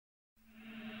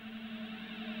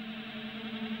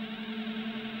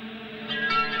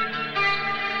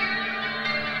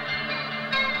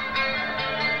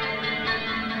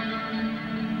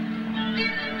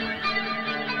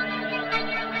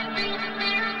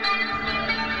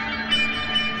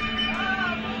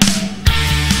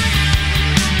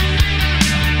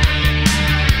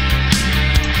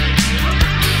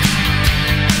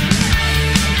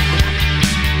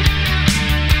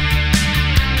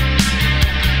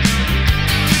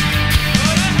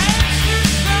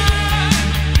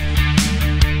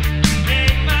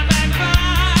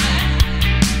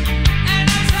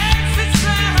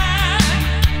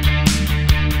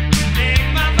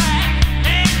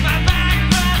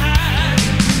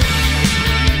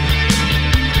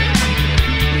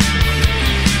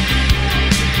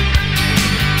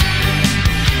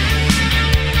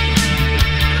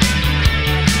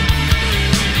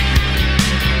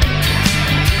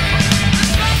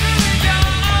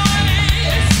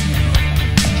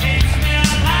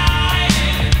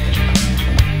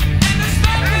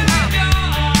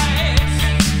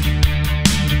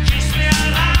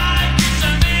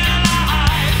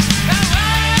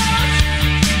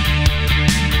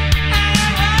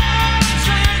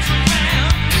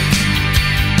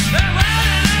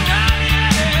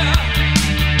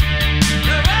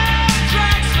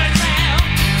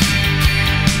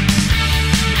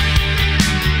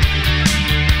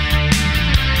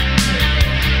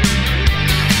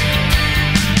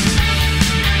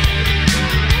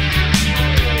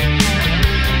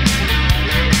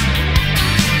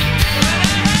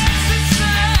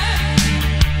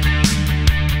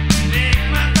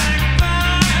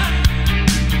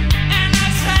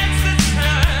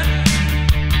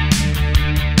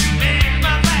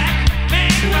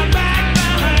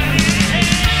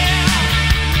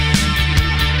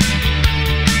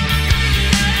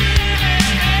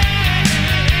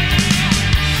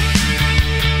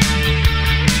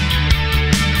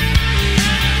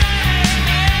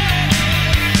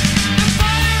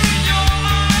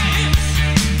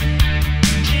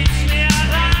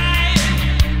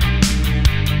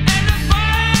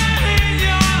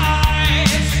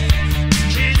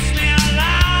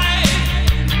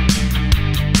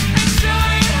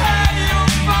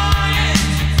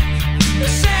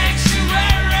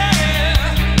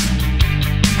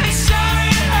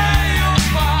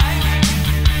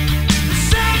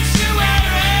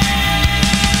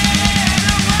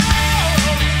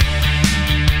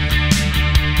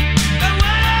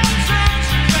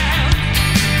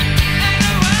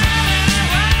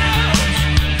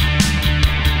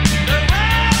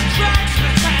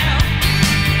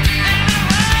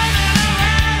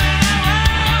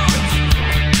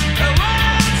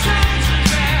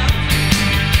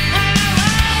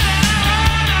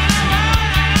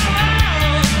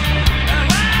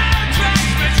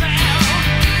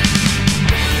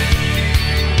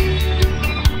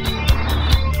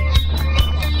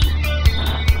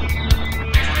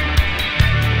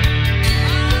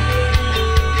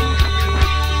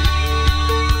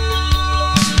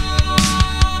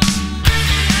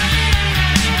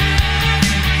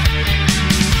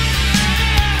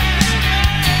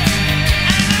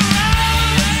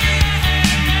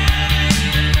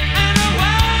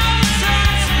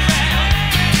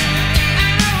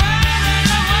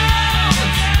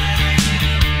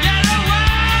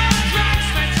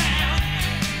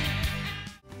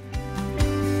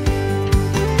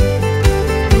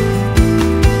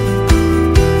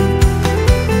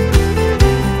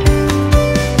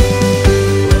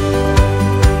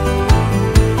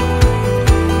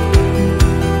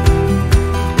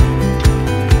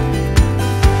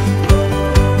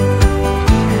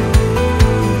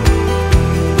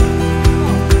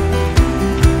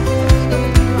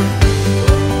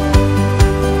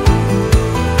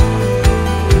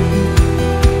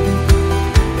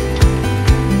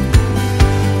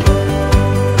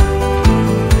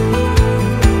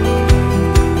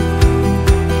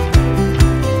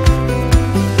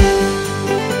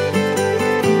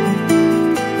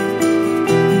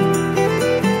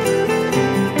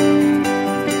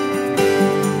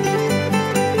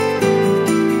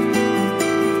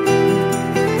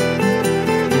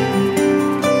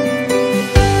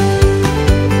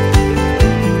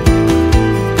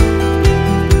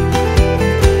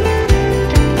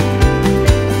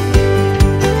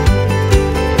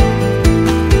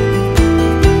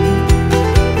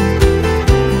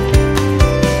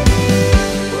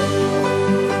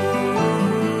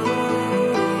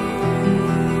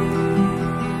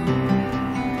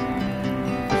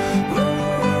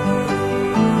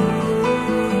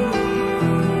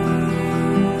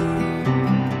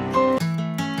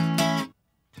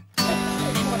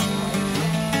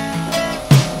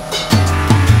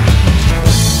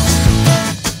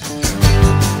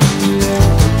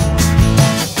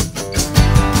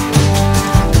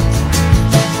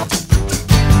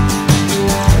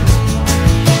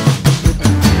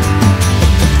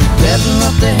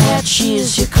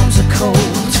sneeze, here comes a cold.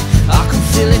 I can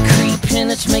feel it creeping,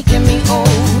 it's making me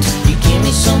old. You give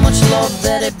me so much love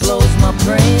that it blows my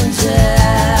brains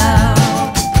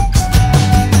out.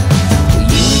 You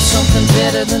need something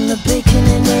better than the bacon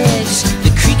and eggs,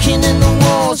 the creaking in the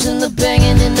walls and the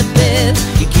banging in the bed.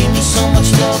 You give me so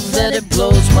much love that it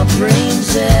blows my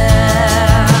brains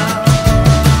out.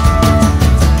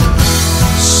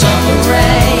 Summer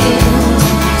rain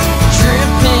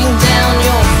dripping down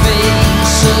your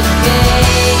face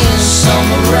again.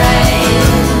 Summer rain,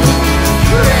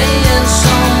 praying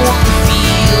someone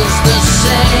feels the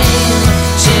same.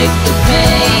 Take the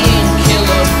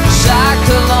painkiller,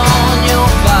 cycle on your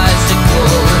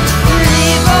bicycle.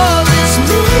 Leave all this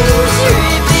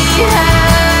misery behind.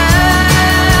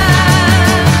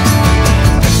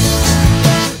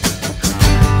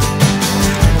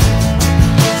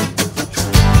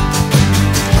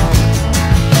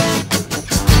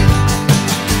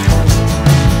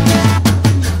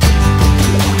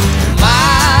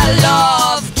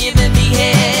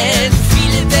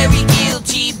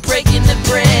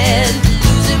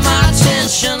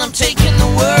 I'm taking the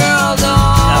world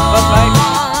on.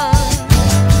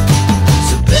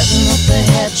 So betting up the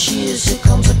head, cheers, here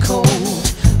comes a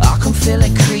cold. I can feel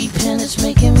it creeping, it's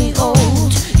making me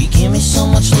old. You give me so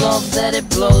much love that it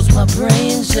blows my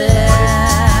brains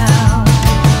out.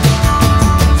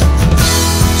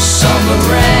 Summer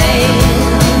rain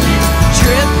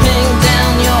dripping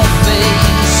down your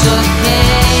face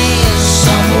again.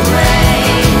 Summer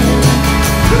rain,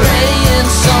 praying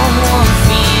someone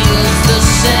feels the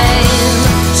same.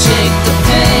 Take the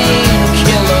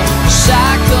painkiller,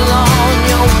 cycle on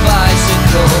your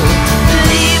bicycle.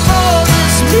 Leave all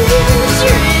this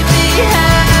misery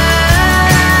behind.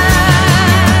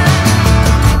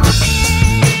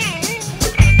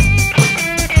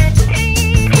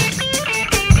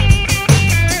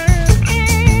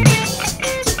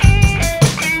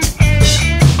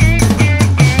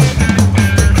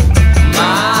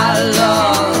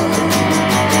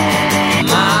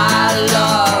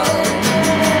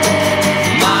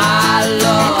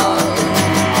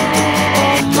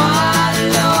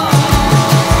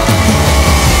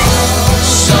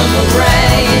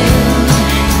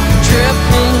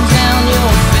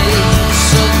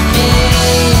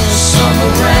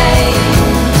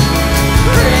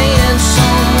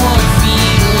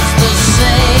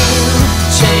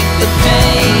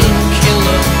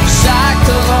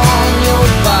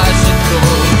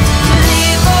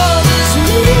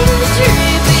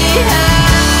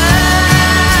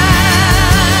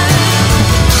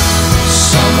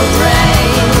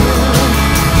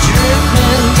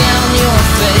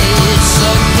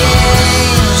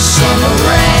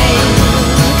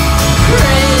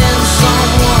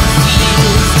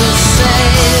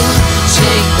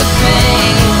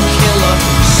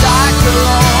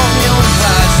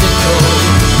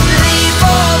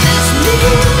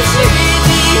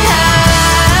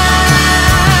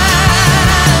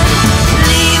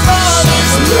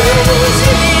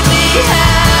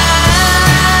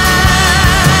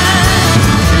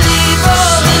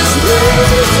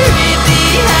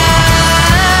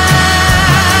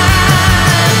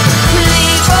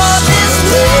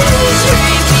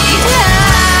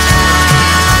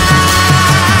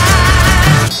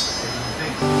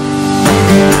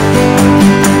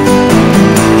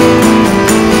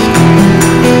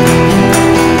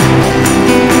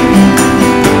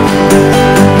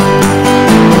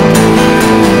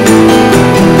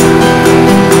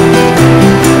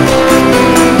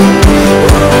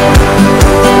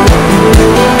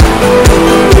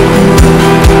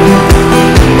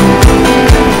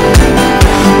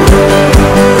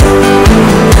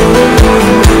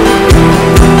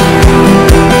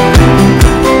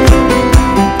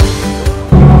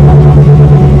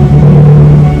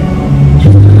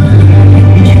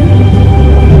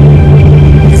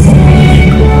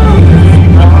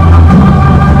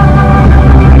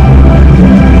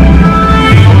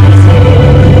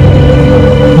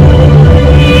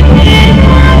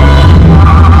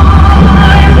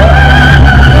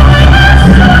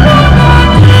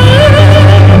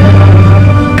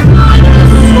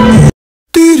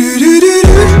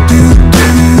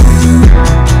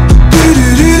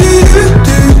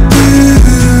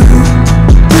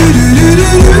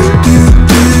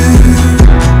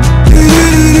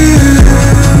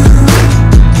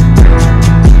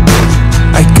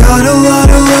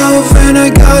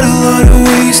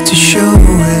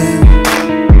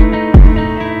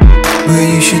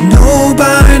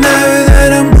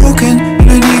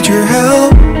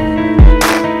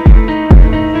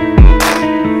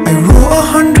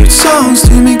 songs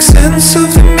to make sense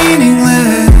of the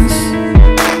meaningless.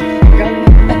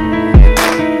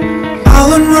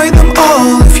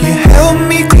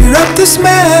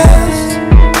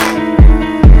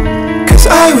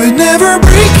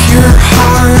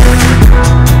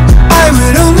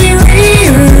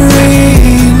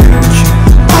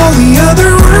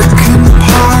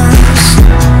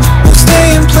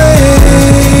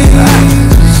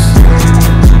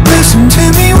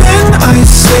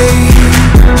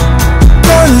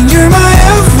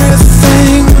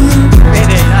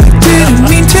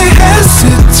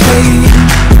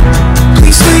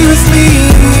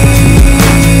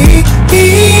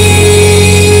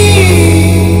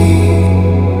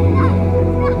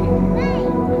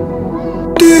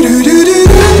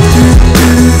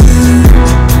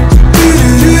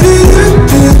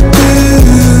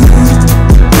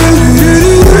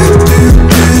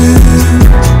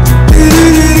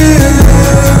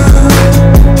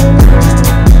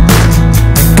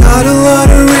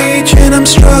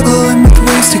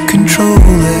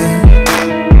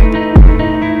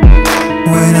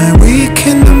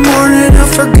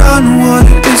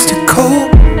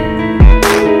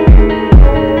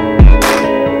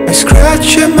 I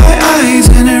shut my eyes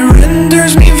and it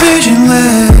renders me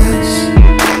visionless.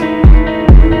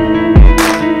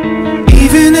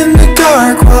 Even in the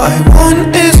dark, what I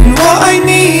want isn't what I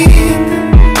need.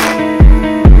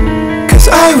 'Cause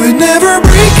I would never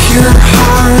break your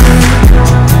heart,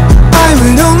 I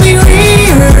would only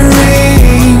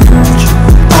rearrange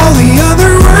all the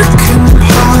other working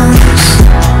parts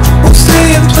will stay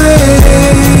in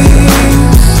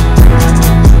place.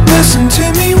 Listen to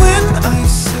me when I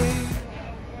say,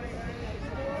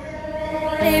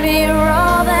 baby, you're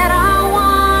all that I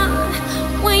want.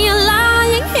 When you're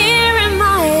lying here in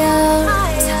my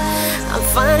arms, I'm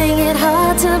finding it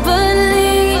hard to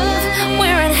believe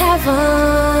we're in heaven.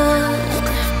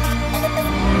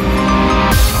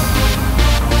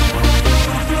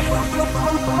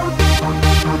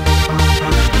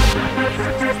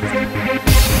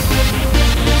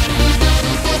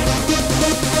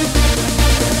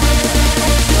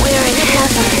 We're in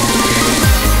heaven.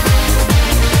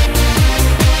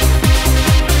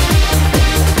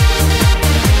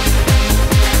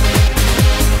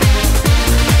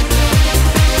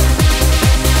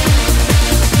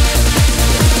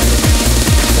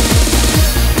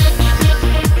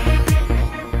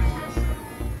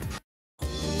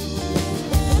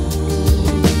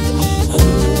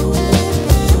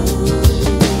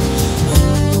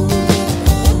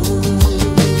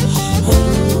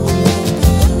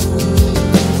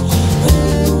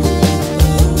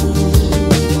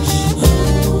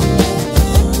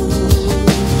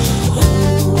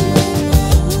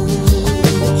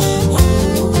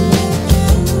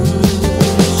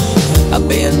 I've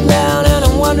been down and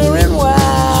I'm wondering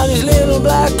why these little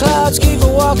black clouds keep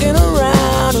walking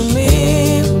around with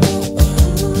me.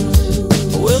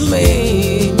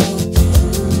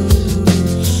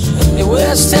 It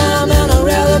was time and I'd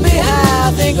rather be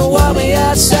high. Think of what we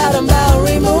outside about a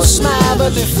rainbow smile,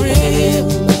 but they're free.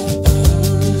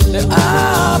 They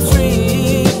are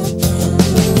free.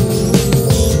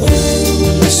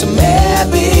 So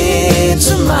maybe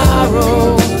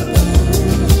tomorrow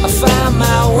I'll find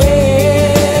my way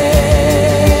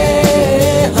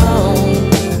home.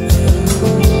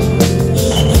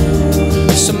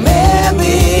 So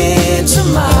maybe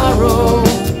tomorrow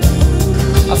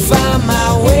I'll find my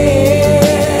way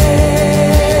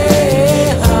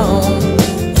home.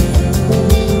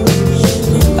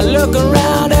 I look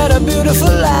around at a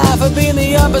beautiful life. I've been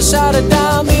the upside of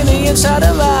down, been the inside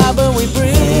of out, but we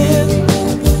breathe.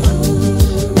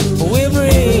 We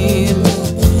breathe.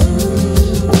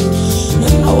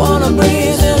 I wanna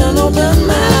breathe in an open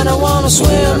mind. I wanna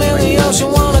swim in the ocean,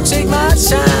 wanna take my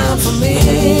time for me.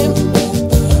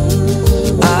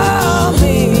 Oh,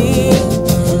 me.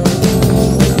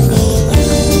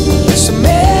 So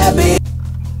maybe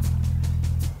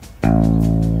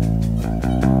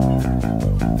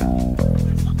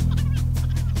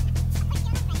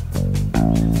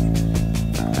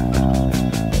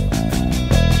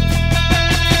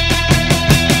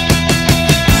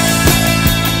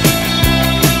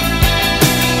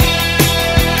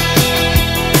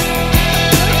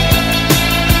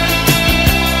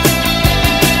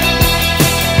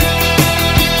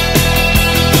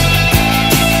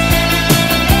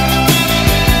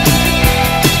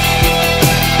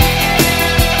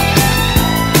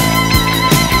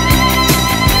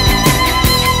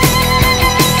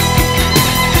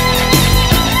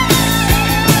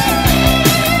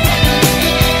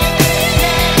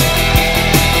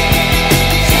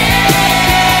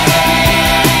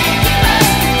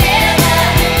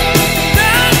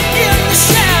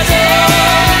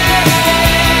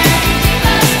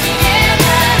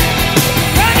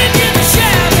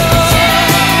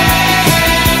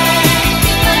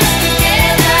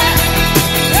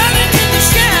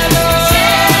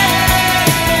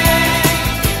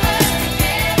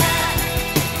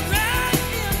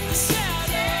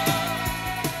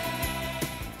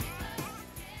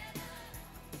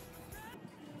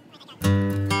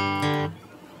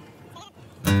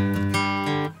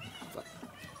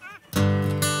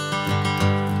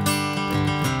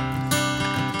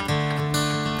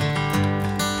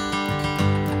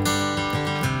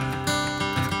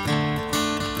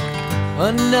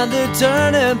another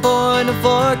turning point, a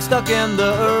fork stuck in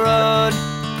the road.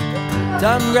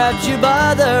 Time grabs you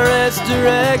by the wrist,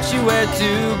 directs you where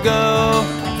to go.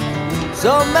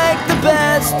 So make the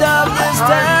best of this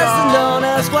test and don't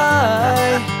ask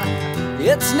why.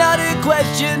 It's not a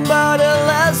question but a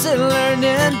lesson learned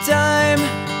in time.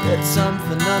 It's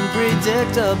something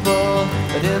unpredictable,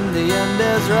 but in the end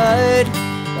is right.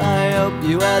 I hope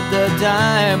you had the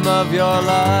time of your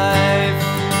life.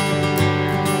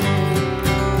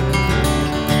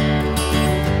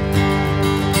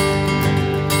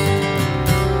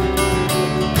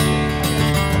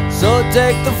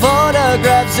 take the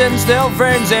photographs in still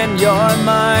frames in your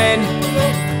mind,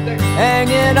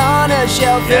 hanging on a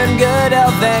shelf in good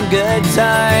health and good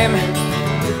time.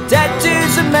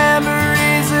 Tattoos of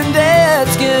memories and dead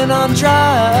skin on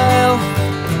trial.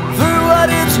 For what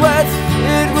it's worth,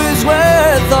 it was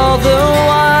worth all the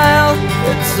while.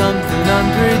 It's something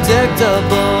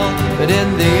unpredictable, but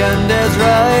in the end is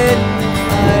right.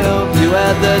 I hope you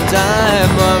had the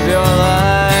time of your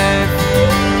life.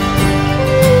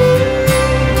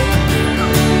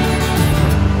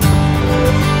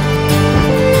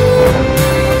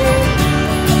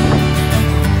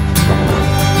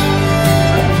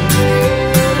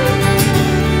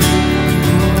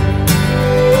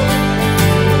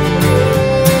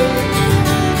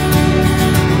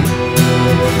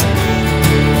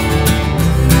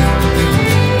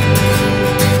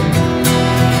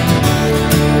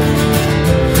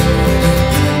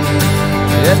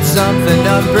 It's something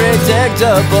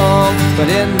unpredictable, but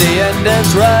in the end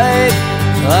it's right.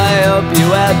 I hope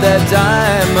you had the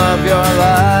time of your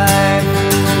life.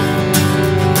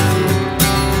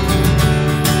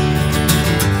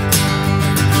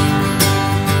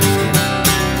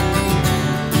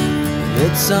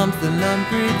 It's something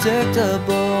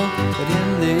unpredictable, but in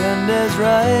the end is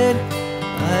right.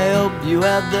 I hope you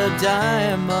had the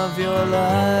time of your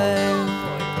life.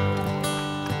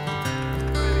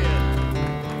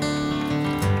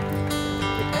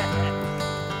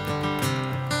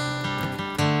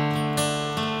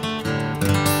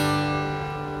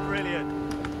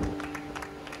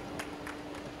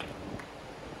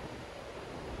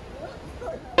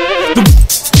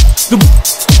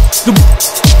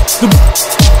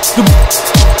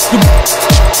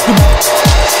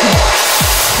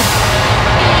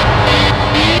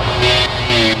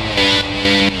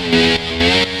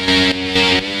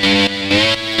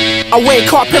 I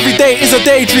wake up every day is a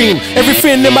daydream.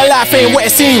 Everything in my life ain't what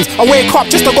it seems. I wake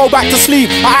up just to go back to sleep.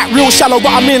 I act real shallow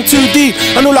but I'm in too deep,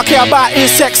 and all I care about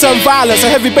is sex and violence. A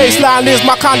heavy bass line is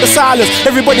my kind of silence.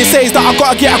 Everybody says that I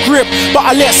gotta get a grip, but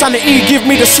I let sanity give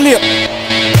me the slip.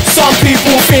 Some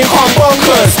people think I'm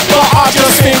bonkers, but I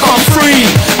just think I'm free.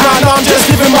 Man, I'm just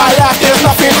living my life, there's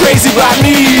nothing crazy about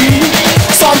me.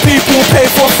 Some people pay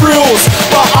for thrills,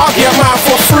 but I get mine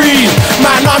for free.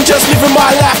 Man, I'm just living my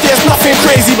life, there's nothing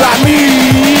crazy about me.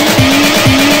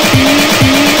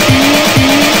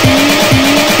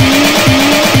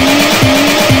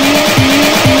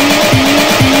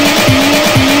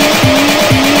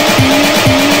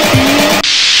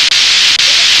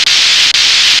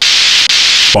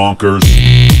 Bonkers.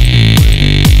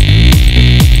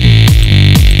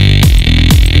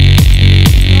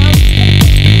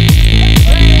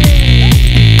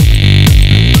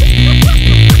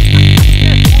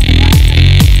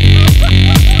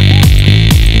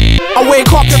 I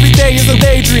wake up every day is a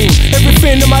daydream.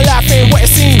 Everything in my life ain't what it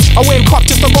seems. I wake up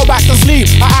just to go back to sleep.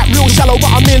 I act real shallow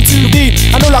but I'm in too deep,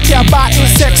 and all I care about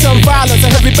is sex and violence. A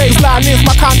heavy bass line is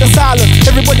my kind of silence.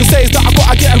 Everybody says that I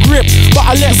gotta get a grip, but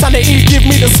I let sanity give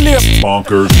me the slip.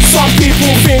 Bonkers. Some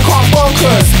people think I'm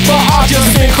bonkers, but I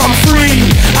just think I'm free.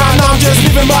 And I'm just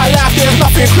living my life, there's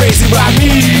nothing crazy about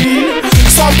me.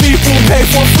 Some people pay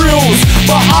for thrills,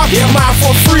 but I get mine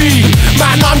for free.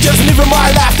 Man, I'm just living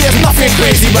my life, there's nothing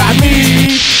crazy about me.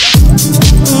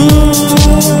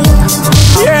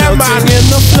 Yeah, man. In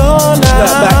the floor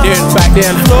now. Back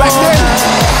then.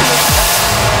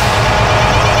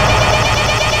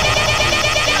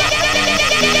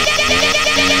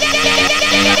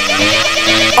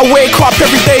 I wake up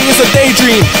every day is a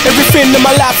daydream. Everything in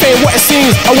my life ain't what it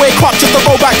seems. I wake up just to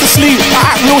go back to sleep.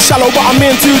 I act real shallow but I'm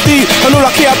in too deep, and all I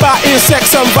care about is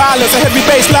sex and violence. A heavy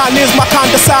bass line is my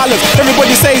kind of silence.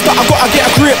 Everybody says that I gotta get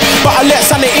a grip, but I let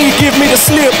sanity give me the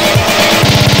slip.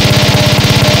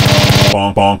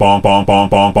 Bonk, bonk, bonk, bonk,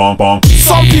 bonk, bonk, bonk, bonk.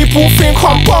 Some people think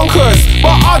I'm bonkers,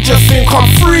 but I just think I'm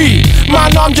free.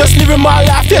 Man, I'm just living my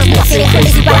life, there's nothing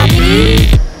crazy about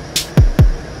me.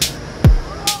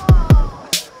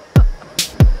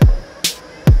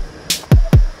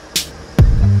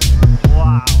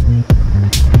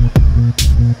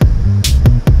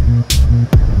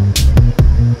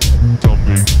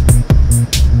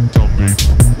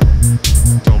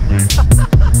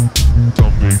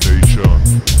 Nation.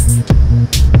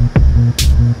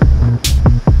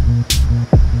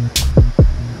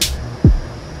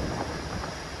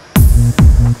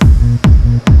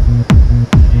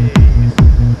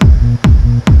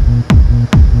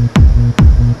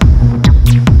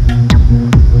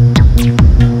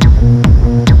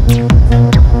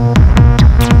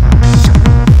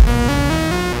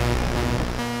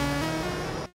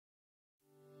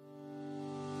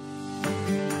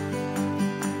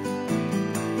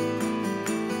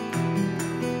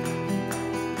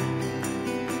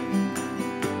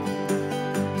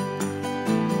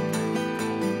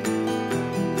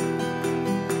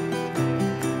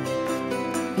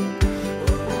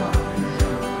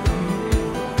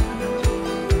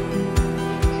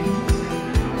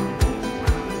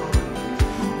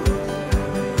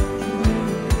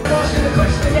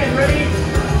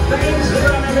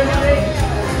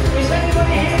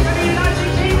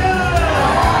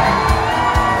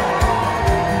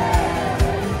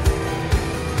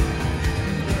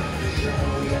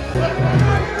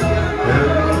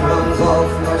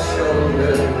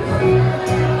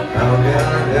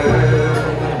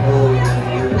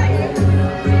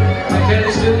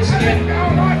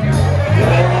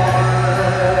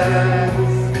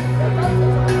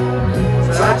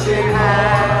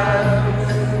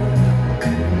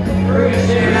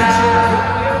 Thursday night.